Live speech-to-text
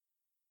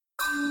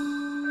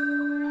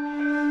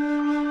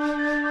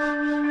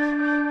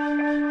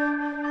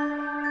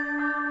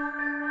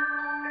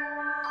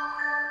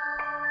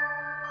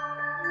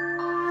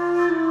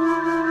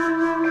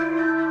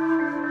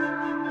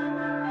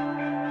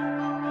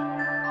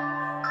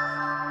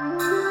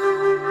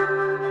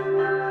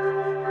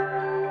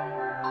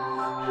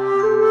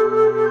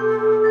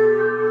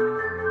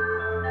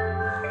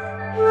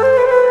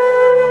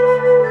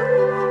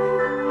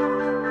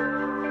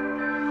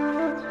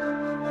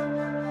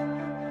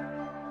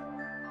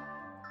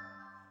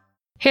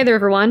Hey there,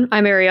 everyone.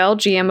 I'm Ariel,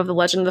 GM of the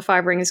Legend of the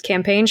Five Rings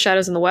campaign,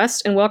 Shadows in the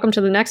West, and welcome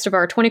to the next of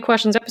our 20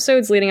 questions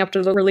episodes leading up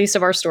to the release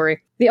of our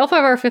story. The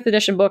L5R 5th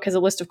edition book has a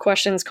list of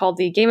questions called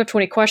the Game of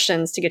 20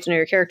 Questions to get to know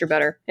your character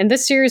better. In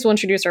this series, we'll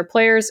introduce our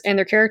players and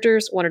their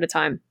characters one at a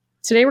time.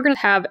 Today, we're going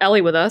to have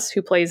Ellie with us,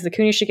 who plays the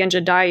Kuni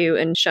Shigenja Daiyu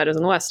in Shadows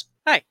in the West.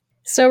 Hi.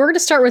 So we're going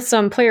to start with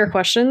some player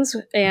questions,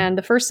 and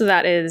the first of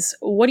that is,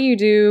 what do you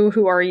do?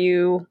 Who are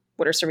you?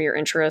 What are some of your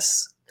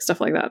interests?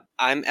 Stuff like that.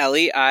 I'm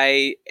Ellie.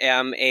 I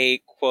am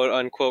a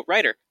quote-unquote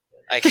writer,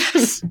 I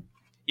guess.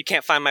 You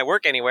can't find my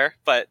work anywhere,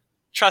 but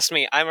trust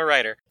me, I'm a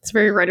writer. It's a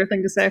very writer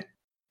thing to say.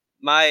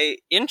 My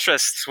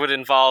interests would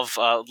involve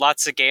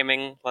lots of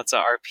gaming, lots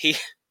of RP.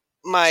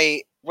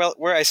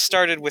 Where I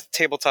started with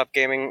tabletop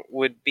gaming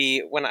would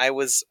be when I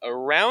was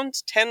around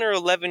 10 or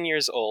 11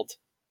 years old.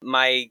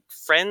 My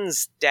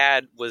friend's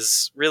dad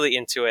was really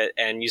into it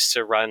and used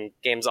to run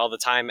games all the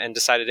time and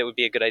decided it would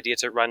be a good idea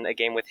to run a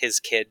game with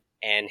his kid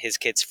and his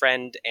kid's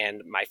friend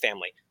and my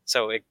family.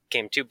 So it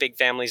came two big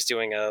families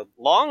doing a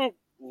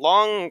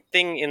long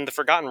thing in the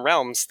Forgotten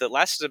Realms that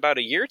lasted about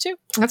a year or two.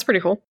 That's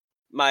pretty cool.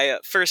 My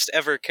first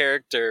ever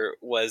character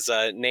was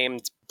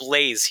named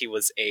Blaze. He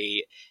was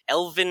a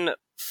elven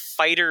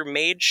fighter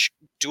mage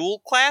dual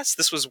class.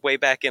 This was way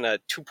back in a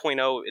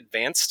 2.0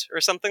 advanced or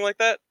something like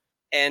that.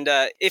 And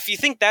if you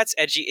think that's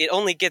edgy, it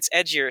only gets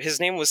edgier. His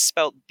name was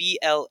spelled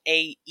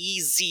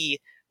Blaez,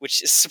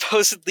 which is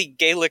supposedly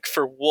Gaelic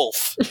for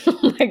wolf.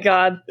 Oh my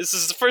god. This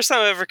is the first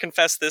time I've ever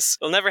confessed this.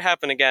 It'll never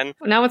happen again.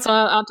 Now it's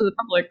out to the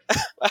public.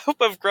 I hope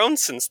I've grown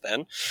since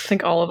then. I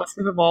think all of us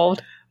have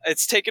evolved.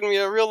 It's taken me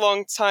a real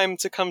long time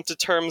to come to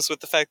terms with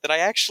the fact that I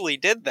actually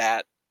did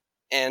that.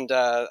 And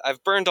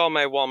I've burned all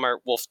my Walmart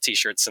wolf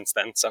t-shirts since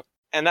then.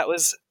 And that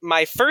was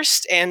my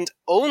first and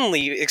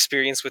only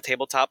experience with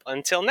tabletop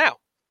until now.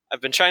 I've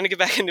been trying to get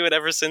back into it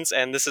ever since,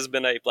 and this has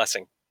been a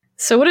blessing.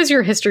 So what is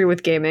your history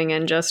with gaming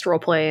and just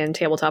roleplay and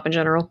tabletop in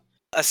general?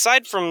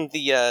 Aside from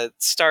the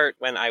start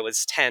when I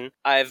was 10,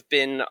 I've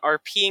been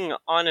RPing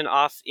on and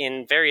off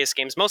in various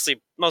games,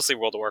 mostly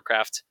World of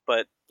Warcraft,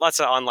 but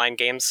lots of online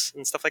games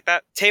and stuff like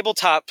that.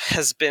 Tabletop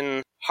has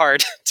been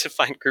hard to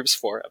find groups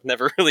for. I've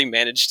never really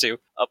managed to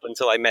up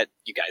until I met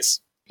you guys.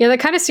 Yeah, that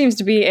kind of seems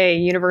to be a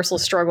universal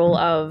struggle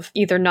of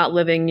either not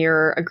living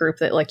near a group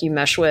that like you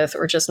mesh with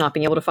or just not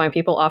being able to find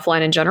people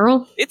offline in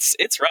general. It's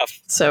rough.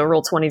 So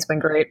Roll20's been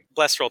great.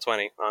 Bless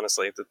Roll20,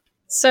 honestly.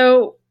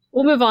 So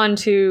we'll move on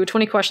to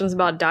 20 questions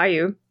about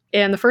Daiyu.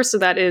 And the first of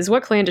that is,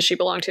 what clan does she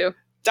belong to?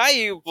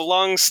 Daiyu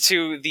belongs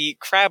to the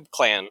Crab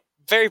Clan.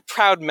 Very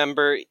proud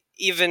member,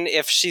 even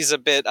if she's a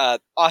bit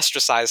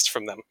ostracized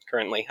from them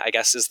currently, I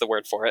guess is the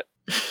word for it.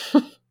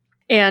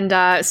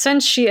 And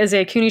since she is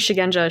a Kuni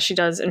Shigenja, she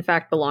does in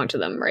fact belong to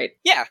them, right?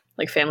 Yeah.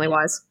 Like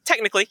family-wise?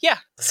 Technically, yeah.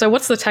 So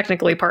what's the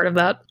technically part of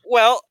that?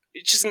 Well,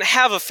 she doesn't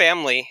have a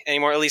family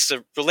anymore, at least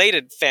a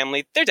related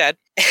family. They're dead.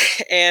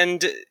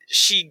 And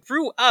she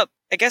grew up,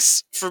 I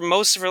guess, for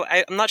most of her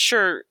life. I'm not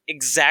sure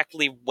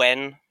exactly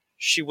when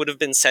she would have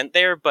been sent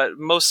there, but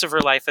most of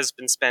her life has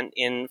been spent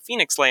in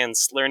Phoenix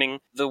Lands, learning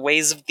the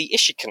ways of the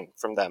Ishiken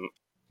from them.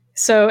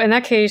 So in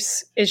that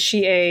case, is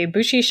she a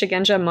Bushi,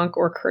 Shigenja, monk,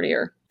 or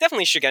courtier?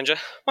 Definitely Shugenja,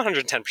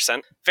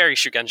 110%. Very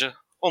Shugenja,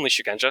 only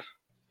Shugenja.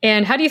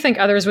 And how do you think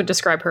others would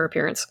describe her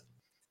appearance?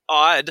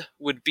 Odd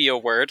would be a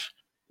word.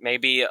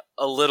 Maybe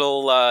a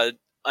little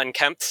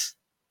unkempt.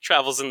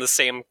 Travels in the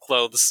same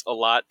clothes a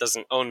lot,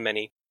 doesn't own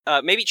many.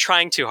 Maybe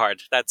trying too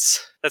hard.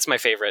 That's my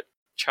favorite.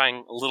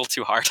 Trying a little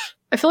too hard.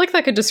 I feel like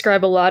that could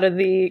describe a lot of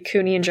the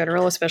Kuni in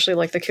general, especially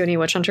like the Kuni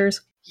witch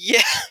hunters.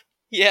 Yeah.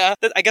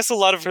 I guess a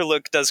lot of her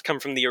look does come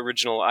from the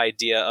original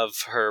idea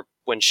of her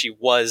when she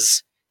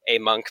was a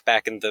monk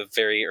back in the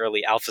very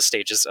early alpha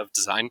stages of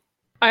design.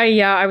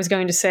 I was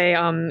going to say,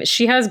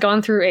 she has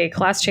gone through a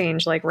class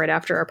change, like right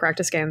after our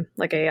practice game,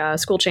 like a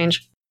school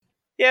change.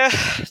 Yeah,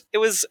 it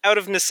was out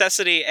of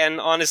necessity, and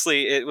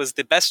honestly, it was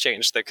the best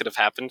change that could have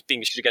happened.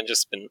 Being Shugen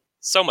just been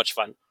so much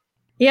fun.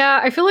 Yeah,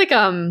 I feel like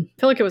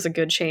it was a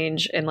good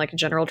change in like a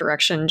general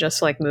direction,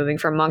 just like moving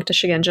from monk to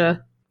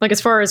Shigenja. Like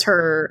as far as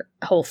her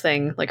whole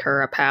thing, like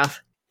her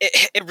path.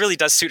 It really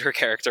does suit her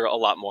character a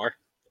lot more.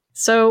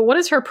 So, what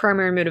is her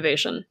primary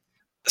motivation?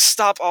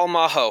 Stop all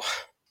Maho.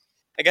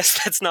 I guess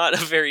that's not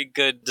a very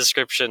good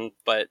description,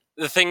 but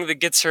the thing that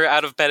gets her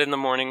out of bed in the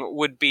morning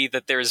would be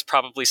that there is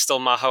probably still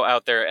Maho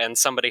out there and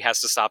somebody has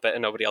to stop it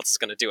and nobody else is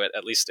going to do it,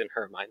 at least in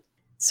her mind.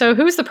 So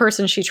who's the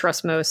person she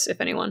trusts most, if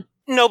anyone?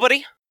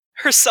 Nobody.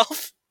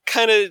 Herself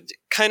kind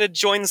of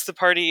joins the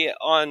party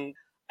on,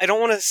 I don't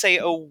want to say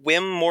a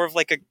whim, more of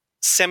like a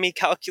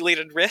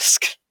semi-calculated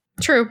risk.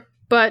 True,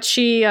 but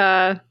she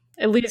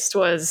at least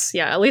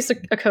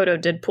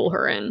Akoto did pull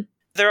her in.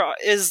 There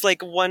is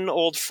like one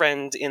old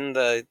friend in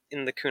the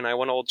kunai,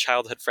 one old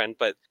childhood friend,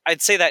 but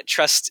I'd say that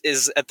trust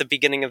is at the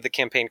beginning of the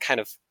campaign kind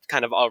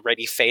of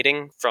already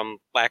fading from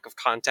lack of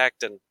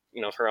contact and,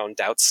 her own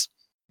doubts.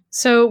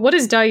 So what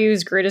is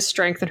Daiyu's greatest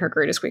strength and her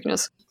greatest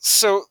weakness?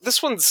 So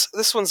this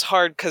one's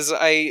hard because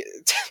I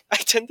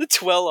tend to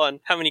dwell on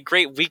how many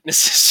great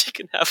weaknesses she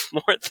can have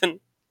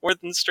more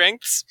than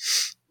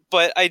strengths.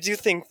 But I do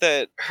think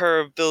that her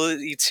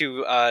ability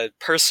to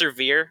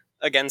persevere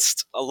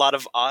against a lot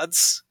of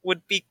odds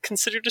would be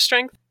considered a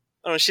strength.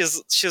 I don't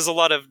know, she has a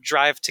lot of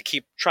drive to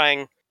keep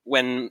trying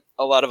when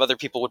a lot of other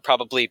people would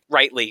probably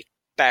rightly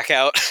back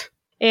out.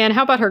 And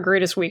how about her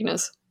greatest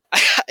weakness?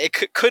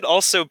 It could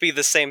also be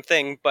the same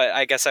thing, but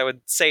I guess I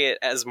would say it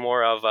as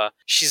more of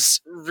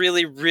she's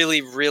really,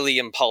 really, really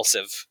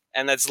impulsive.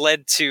 And that's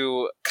led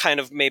to kind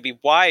of maybe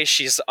why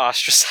she's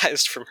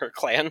ostracized from her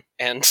clan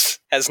and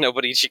has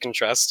nobody she can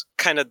trust.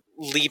 Kind of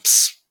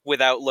leaps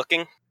without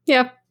looking.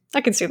 Yeah,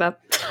 I can see that.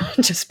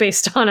 Just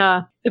based on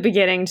the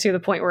beginning to the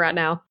point we're at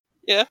now.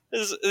 Yeah,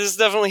 there's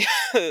definitely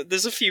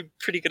there's a few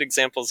pretty good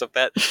examples of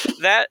that.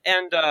 That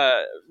and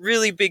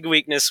really big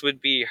weakness would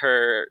be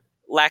her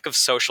lack of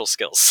social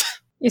skills.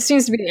 It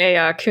seems to be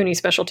a Cooney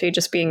specialty,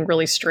 just being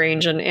really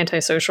strange and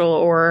antisocial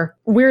or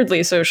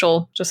weirdly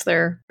social, just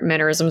their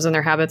mannerisms and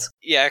their habits.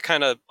 Yeah,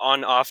 kind of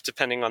on-off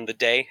depending on the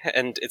day,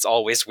 and it's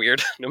always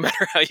weird, no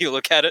matter how you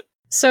look at it.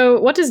 So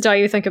what does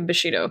Dayu think of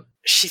Bushido?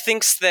 She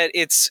thinks that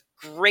it's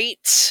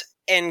great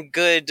and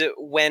good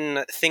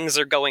when things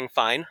are going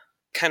fine.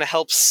 Kind of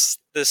helps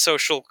the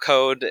social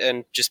code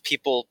and just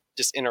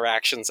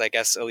interactions, I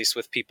guess, at least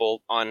with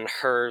people on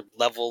her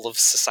level of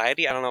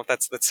society. I don't know if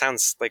that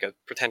sounds like a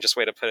pretentious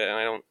way to put it, and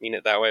I don't mean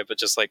it that way, but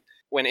just like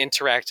when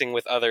interacting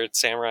with other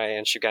samurai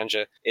and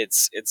Shuganja,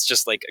 it's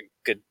just like a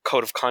good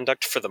code of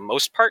conduct for the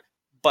most part,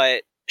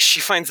 but she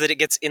finds that it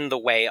gets in the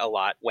way a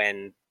lot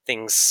when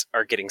things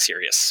are getting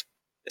serious,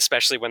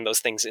 especially when those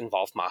things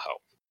involve Maho.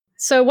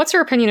 So what's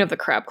her opinion of the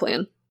Crab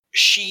Clan?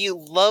 She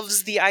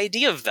loves the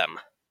idea of them.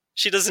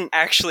 She doesn't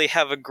actually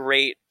have a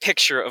great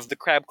picture of the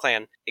Crab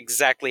Clan,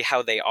 exactly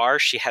how they are.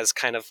 She has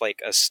kind of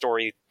like a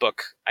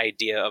storybook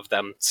idea of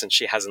them since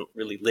she hasn't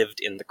really lived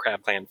in the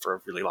Crab Clan for a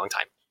really long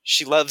time.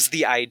 She loves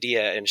the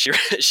idea, and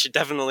she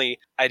definitely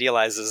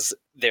idealizes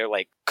their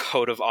like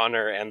code of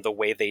honor and the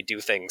way they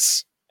do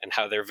things and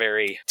how they're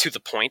very to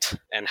the point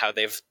and how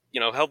they've,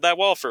 held that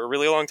wall for a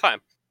really long time.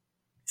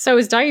 So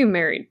is Dayu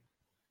married?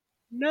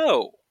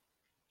 No,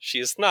 she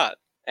is not,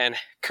 and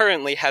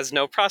currently has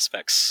no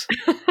prospects.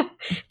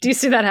 Do you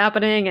see that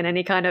happening in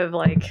any kind of,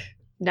 like,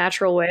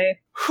 natural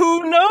way?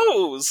 Who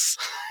knows?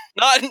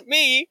 Not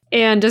me!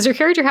 And does your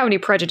character have any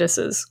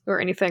prejudices or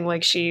anything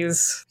like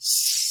she's...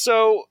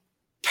 So,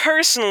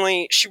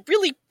 personally, she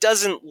really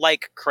doesn't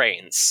like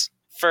cranes.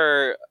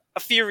 For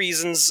a few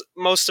reasons,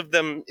 most of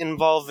them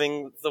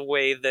involving the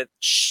way that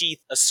she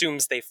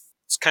assumes they've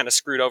kind of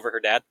screwed over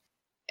her dad.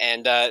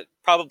 And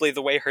probably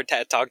the way her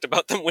dad talked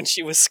about them when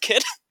she was a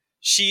kid.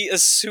 She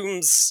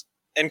assumes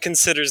and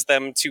considers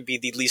them to be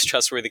the least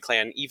trustworthy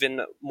clan, even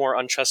more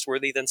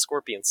untrustworthy than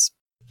scorpions.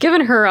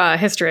 Given her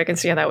history, I can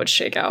see how that would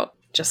shake out,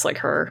 just like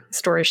her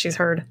stories she's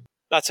heard.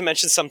 Not to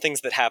mention some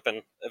things that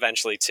happen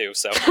eventually, too,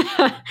 so...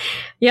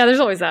 Yeah, there's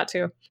always that,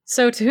 too.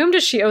 So to whom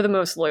does she owe the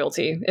most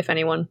loyalty, if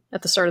anyone,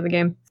 at the start of the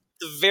game?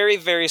 The very,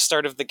 very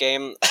start of the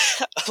game,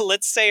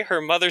 let's say her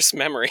mother's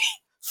memory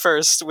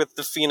first, with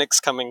the Phoenix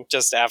coming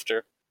just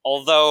after.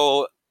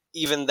 Although,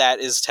 even that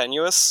is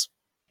tenuous.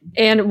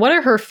 And what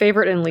are her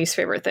favorite and least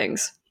favorite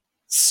things?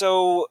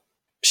 So,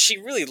 she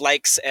really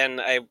likes,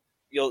 and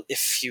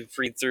if you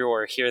read through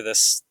or hear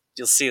this,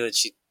 you'll see that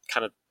she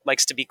kind of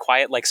likes to be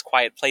quiet, likes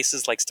quiet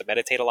places, likes to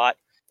meditate a lot.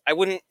 I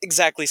wouldn't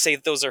exactly say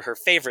those are her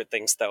favorite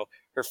things, though.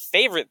 Her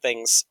favorite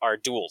things are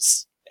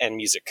duels, and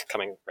music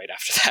coming right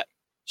after that.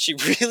 She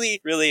really,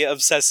 really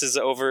obsesses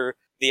over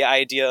the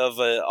idea of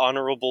an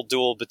honorable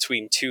duel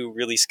between two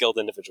really skilled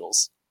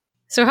individuals.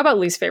 So how about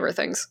least favorite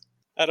things?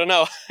 I don't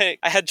know. I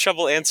had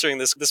trouble answering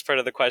this part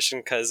of the question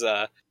because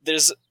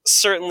there's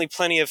certainly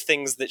plenty of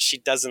things that she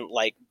doesn't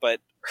like, but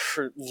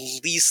her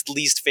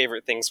least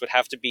favorite things would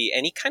have to be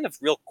any kind of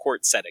real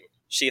court setting.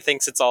 She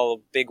thinks it's all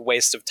a big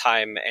waste of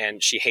time,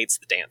 and she hates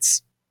the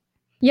dance.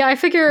 Yeah, I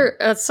figure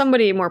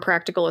somebody more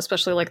practical,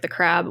 especially like the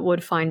crab,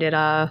 would find it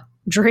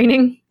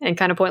draining and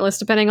kind of pointless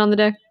depending on the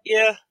day.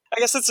 Yeah, I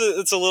guess it's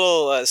a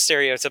little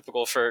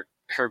stereotypical for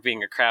her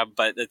being a crab,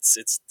 but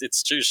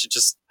it's true. She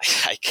just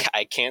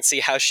I can't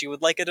see how she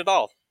would like it at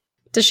all.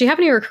 Does she have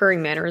any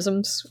recurring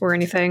mannerisms or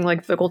anything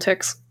like vocal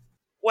tics?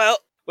 Well,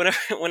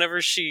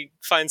 whenever she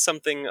finds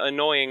something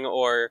annoying,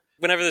 or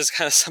whenever there's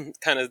kind of some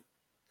kind of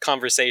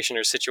conversation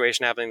or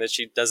situation happening that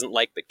she doesn't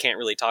like but can't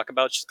really talk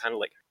about, she's kind of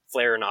like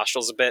flare her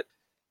nostrils a bit,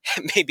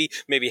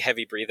 maybe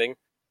heavy breathing.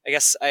 I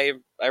guess I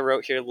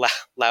wrote here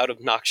loud,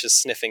 obnoxious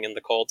sniffing in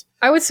the cold.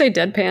 I would say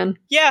deadpan.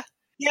 Yeah.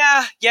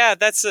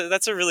 That's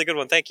a really good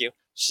one. Thank you.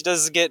 She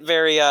does get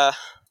very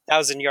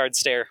 1,000-yard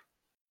stare.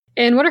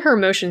 And what are her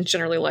emotions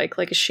generally like?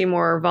 Like, is she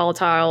more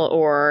volatile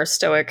or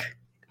stoic,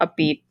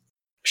 upbeat?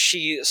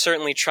 She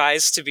certainly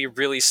tries to be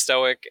really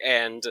stoic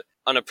and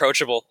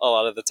unapproachable a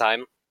lot of the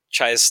time.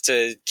 Tries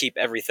to keep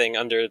everything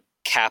under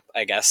cap,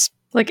 I guess.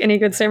 Like any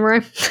good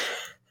samurai?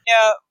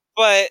 Yeah,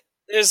 but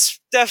there's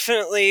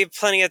definitely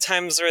plenty of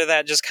times where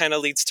that just kind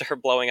of leads to her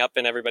blowing up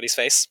in everybody's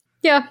face.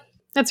 Yeah,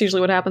 that's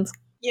usually what happens.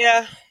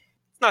 Yeah,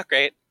 not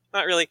great.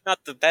 Not really. Not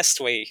the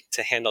best way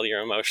to handle your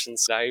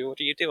emotions. What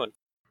are you doing?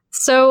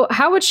 So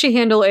how would she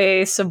handle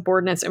a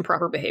subordinate's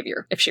improper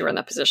behavior if she were in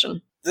that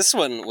position? This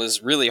one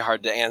was really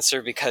hard to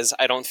answer because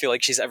I don't feel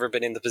like she's ever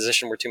been in the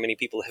position where too many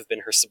people have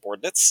been her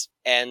subordinates.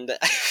 And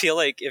I feel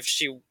like if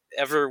she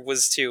ever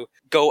was to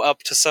go up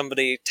to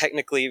somebody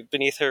technically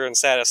beneath her in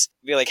status,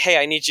 be like, hey,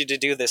 I need you to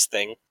do this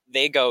thing.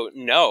 They go,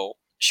 no.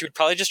 She would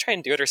probably just try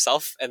and do it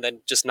herself and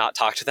then just not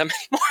talk to them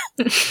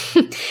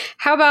anymore.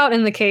 How about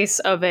in the case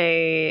of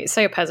a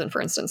peasant,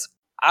 for instance?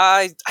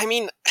 I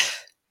mean,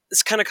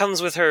 this kind of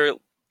comes with her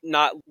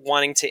not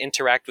wanting to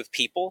interact with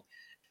people.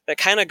 That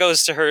kind of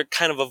goes to her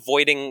kind of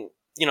avoiding,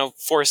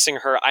 forcing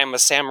her I'm a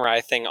samurai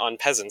thing on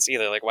peasants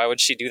either. Like, why would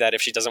she do that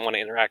if she doesn't want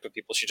to interact with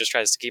people? She just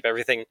tries to keep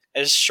everything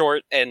as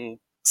short and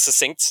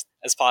succinct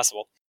as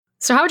possible.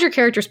 So how would your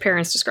character's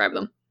parents describe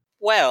them?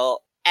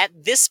 Well, at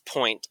this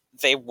point,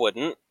 they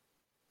wouldn't.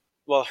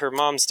 Well, her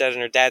mom's dead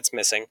and her dad's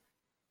missing.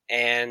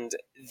 And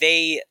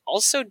they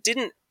also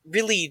didn't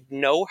really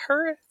know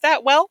her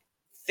that well.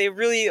 They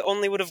really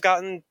only would have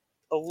gotten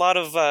a lot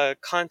of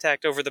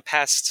contact over the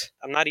past,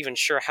 I'm not even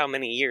sure how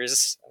many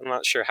years. I'm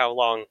not sure how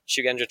long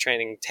Shugenja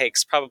training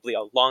takes, probably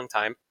a long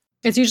time.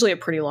 It's usually a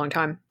pretty long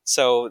time.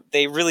 So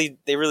they really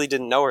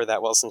didn't know her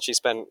that well since she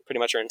spent pretty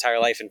much her entire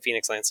life in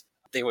Phoenix Lands.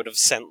 They would have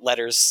sent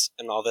letters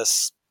and all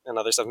this and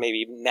other stuff,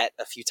 maybe met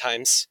a few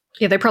times.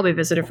 Yeah, they probably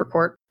visited for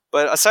court.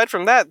 But aside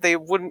from that, they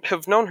wouldn't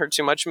have known her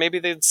too much. Maybe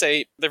they'd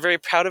say they're very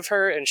proud of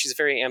her and she's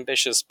very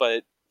ambitious,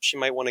 but she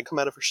might want to come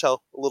out of her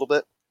shell a little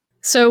bit.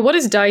 So what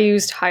is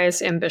Dayu's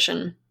highest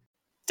ambition?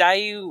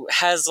 Dayu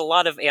has a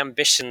lot of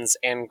ambitions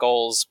and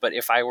goals, but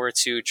if I were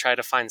to try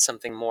to find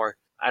something more,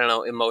 I don't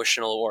know,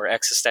 emotional or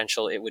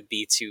existential, it would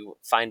be to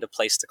find a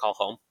place to call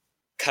home.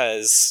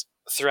 Because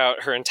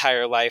throughout her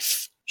entire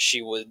life,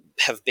 she would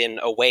have been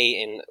away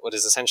in what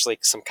is essentially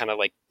some kind of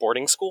like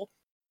boarding school,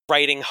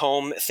 writing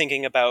home,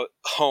 thinking about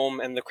home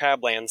and the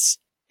Crablands,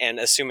 and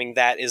assuming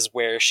that is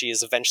where she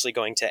is eventually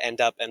going to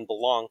end up and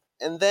belong.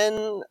 And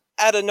then,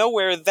 out of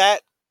nowhere,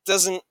 that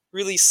doesn't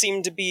really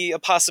seem to be a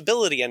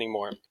possibility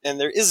anymore. And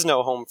there is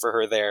no home for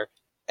her there,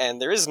 and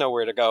there is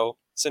nowhere to go.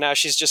 So now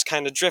she's just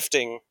kind of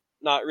drifting,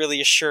 not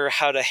really sure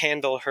how to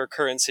handle her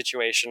current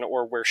situation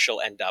or where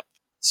she'll end up.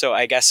 So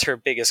I guess her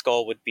biggest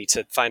goal would be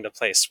to find a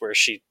place where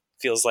she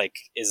feels like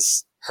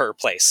is her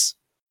place.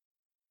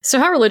 So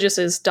how religious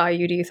is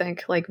Dayu, do you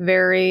think? Like,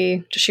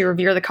 does she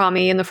revere the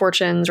kami and the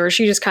fortunes, or is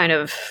she just kind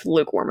of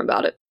lukewarm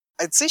about it?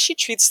 I'd say she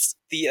treats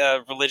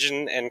the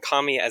religion and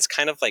kami as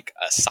kind of like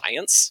a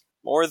science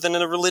more than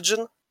a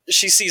religion.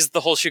 She sees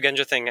the whole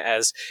Shugenja thing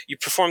as you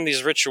perform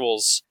these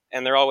rituals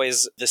and they're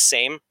always the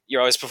same. You're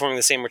always performing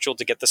the same ritual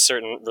to get the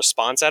certain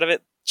response out of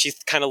it. She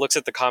kind of looks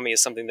at the kami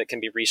as something that can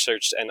be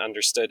researched and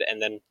understood,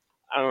 and then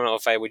I don't know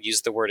if I would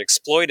use the word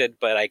exploited,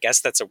 but I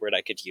guess that's a word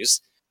I could use.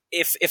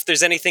 If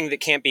there's anything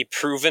that can't be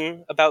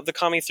proven about the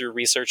kami through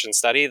research and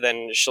study,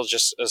 then she'll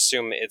just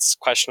assume it's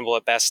questionable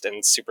at best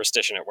and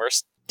superstition at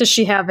worst. Does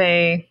she have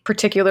a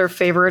particular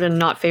favorite and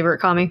not favorite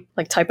kami?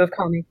 Like type of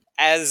kami?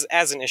 As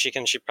an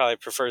Ishiken, she probably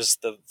prefers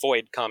the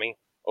void kami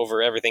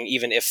over everything,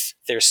 even if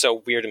they're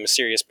so weird and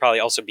mysterious, probably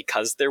also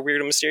because they're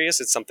weird and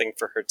mysterious. It's something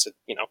for her to,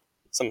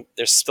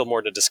 there's still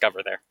more to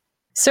discover there.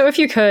 So if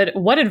you could,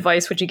 what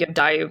advice would you give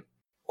Dayu?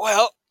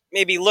 Well,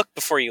 maybe look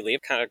before you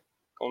leave, kind of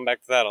going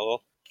back to that a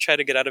little. Try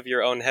to get out of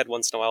your own head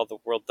once in a while. The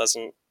world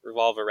doesn't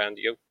revolve around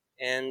you.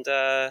 And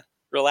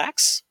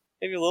relax,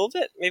 maybe a little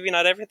bit. Maybe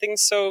not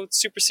everything's so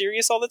super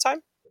serious all the time.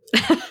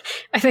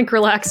 I think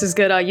relax is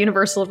good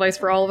universal advice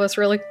for all of us,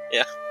 really.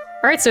 Yeah.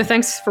 All right, so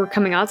thanks for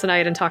coming out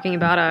tonight and talking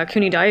about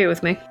Kuni Dayu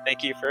with me.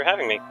 Thank you for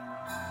having me.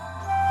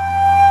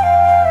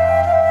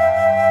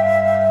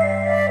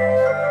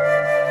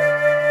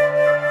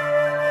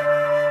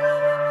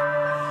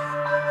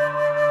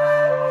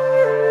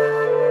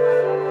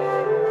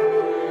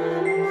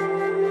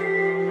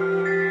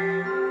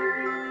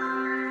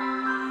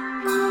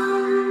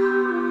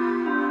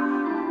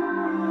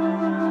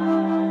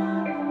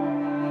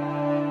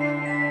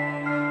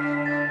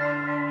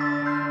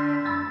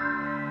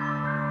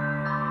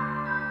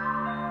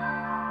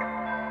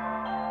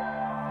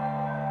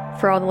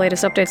 For all the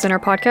latest updates on our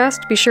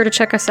podcast, be sure to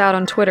check us out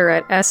on Twitter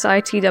at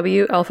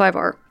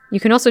SITWL5R. You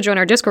can also join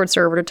our Discord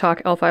server to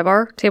talk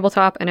L5R,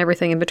 tabletop, and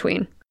everything in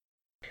between.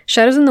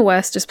 Shadows in the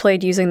West is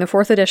played using the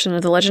 4th edition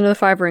of the Legend of the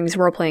Five Rings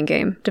role-playing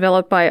game,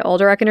 developed by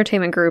Alderac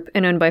Entertainment Group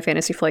and owned by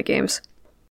Fantasy Flight Games.